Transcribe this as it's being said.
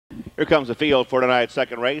Here comes the field for tonight's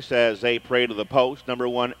second race as they pray to the post. Number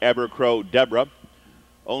 1, Abercrow Deborah,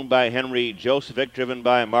 owned by Henry Josephic, driven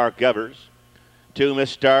by Mark Evers. 2, Miss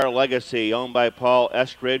Star Legacy, owned by Paul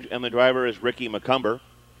Estridge, and the driver is Ricky McCumber.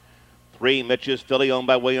 3, Mitch's Filly, owned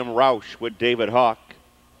by William Roush with David Hawk.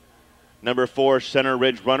 Number 4, Center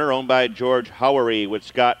Ridge Runner, owned by George Howery with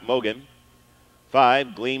Scott Mogan.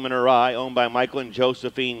 5, Gleam in Her Eye, owned by Michael and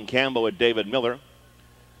Josephine Campbell with David Miller.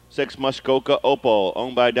 6, Muskoka Opal,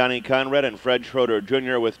 owned by Donnie Conrad and Fred Schroeder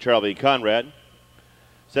Jr. with Charlie Conrad.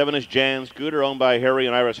 7 is Jan Scooter, owned by Harry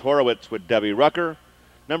and Iris Horowitz with Debbie Rucker.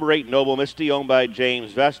 Number 8, Noble Misty, owned by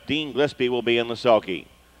James Vest. Dean Gillespie will be in the sulky.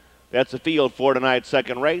 That's the field for tonight's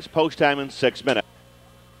second race. Post time in 6 minutes.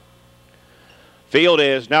 Field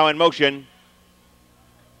is now in motion.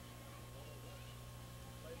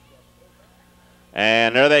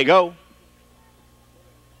 And there they go.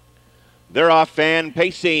 They're off fan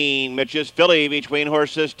pacing. Mitch's Filly between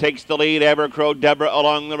horses takes the lead. Abercrow Deborah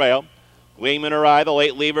along the rail. Gleam in Her Eye, the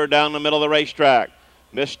late lever down the middle of the racetrack.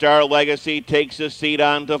 Miss Star Legacy takes a seat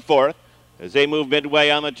on to 4th. As they move midway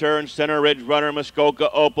on the turn, Center Ridge Runner, Muskoka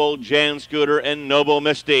Opal, Jan Scooter, and Noble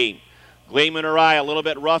Misty. Gleam in Her Eye, a little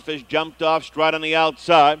bit rough, has jumped off strut on the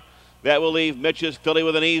outside. That will leave Mitch's Filly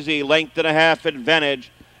with an easy length and a half advantage.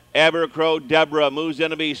 Abercrow Deborah moves in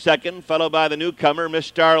to be second, followed by the newcomer, Miss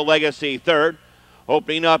Star Legacy, third.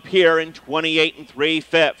 Opening up here in 28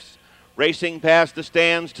 3/5. Racing past the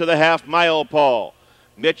stands to the half-mile pole.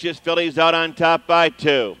 Mitch's Filly's out on top by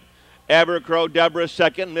 2. Abercrow Deborah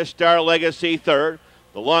second, Miss Star Legacy third.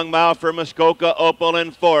 The long mile for Muskoka Opal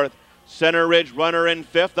in 4th. Center Ridge Runner in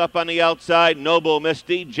 5th. Up on the outside, Noble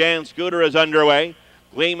Misty. Jan Scooter is underway.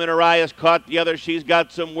 Gleam in Her Eye has caught the other. She's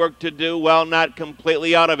got some work to do. Well, not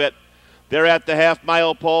completely out of it. They're at the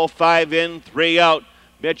half-mile pole. 5 in, 3 out.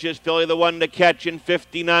 Mitch's Filly the one to catch in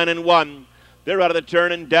 59 1. They're out of the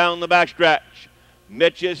turn and down the backstretch.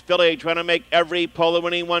 Mitch's Filly trying to make every pole that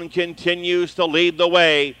anyone continues to lead the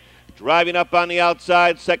way. Driving up on the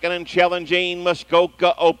outside, second and challenging,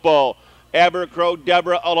 Muskoka Opal. Abercrow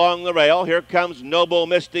Deborah along the rail. Here comes Noble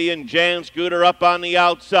Misty and Jan Scooter up on the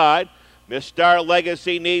outside. Miss Star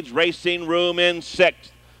Legacy needs racing room in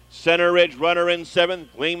 6th. Center Ridge Runner in 7th.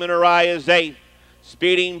 Gleam in Her Eye is 8th.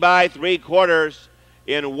 Speeding by 3/4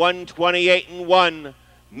 in 1:28 1.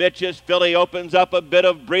 Mitch's Filly opens up a bit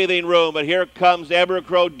of breathing room, but here comes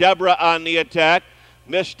Abercrow Deborah on the attack.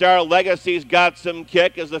 Miss Star Legacy's got some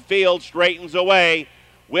kick as the field straightens away.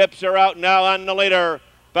 Whips her out now on the leader.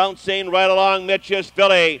 Bouncing right along Mitch's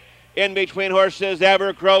Filly. In between horses,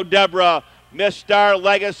 Abercrow Deborah. Miss Star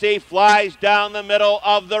Legacy flies down the middle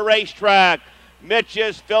of the racetrack.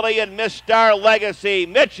 Mitch's Filly and Miss Star Legacy.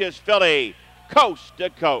 Mitch's Filly, coast to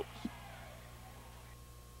coast.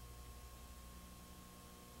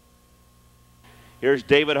 Here's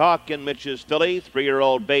David Hawk and Mitch's Filly,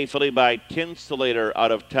 3-year-old bay filly by Tinsulator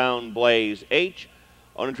out of Town Blaze H.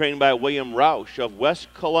 Owned and trained by William Roush of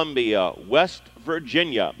West Columbia, West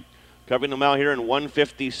Virginia. Covering the mile here in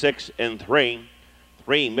 1:56 3.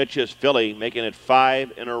 3, Mitch's Filly, making it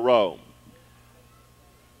 5 in a row.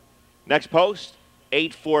 Next post,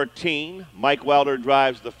 8:14. Mike Wilder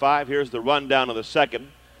drives the 5. Here's the rundown of the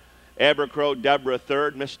second. Abercrow Deborah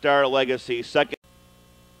third, Miss Star Legacy second.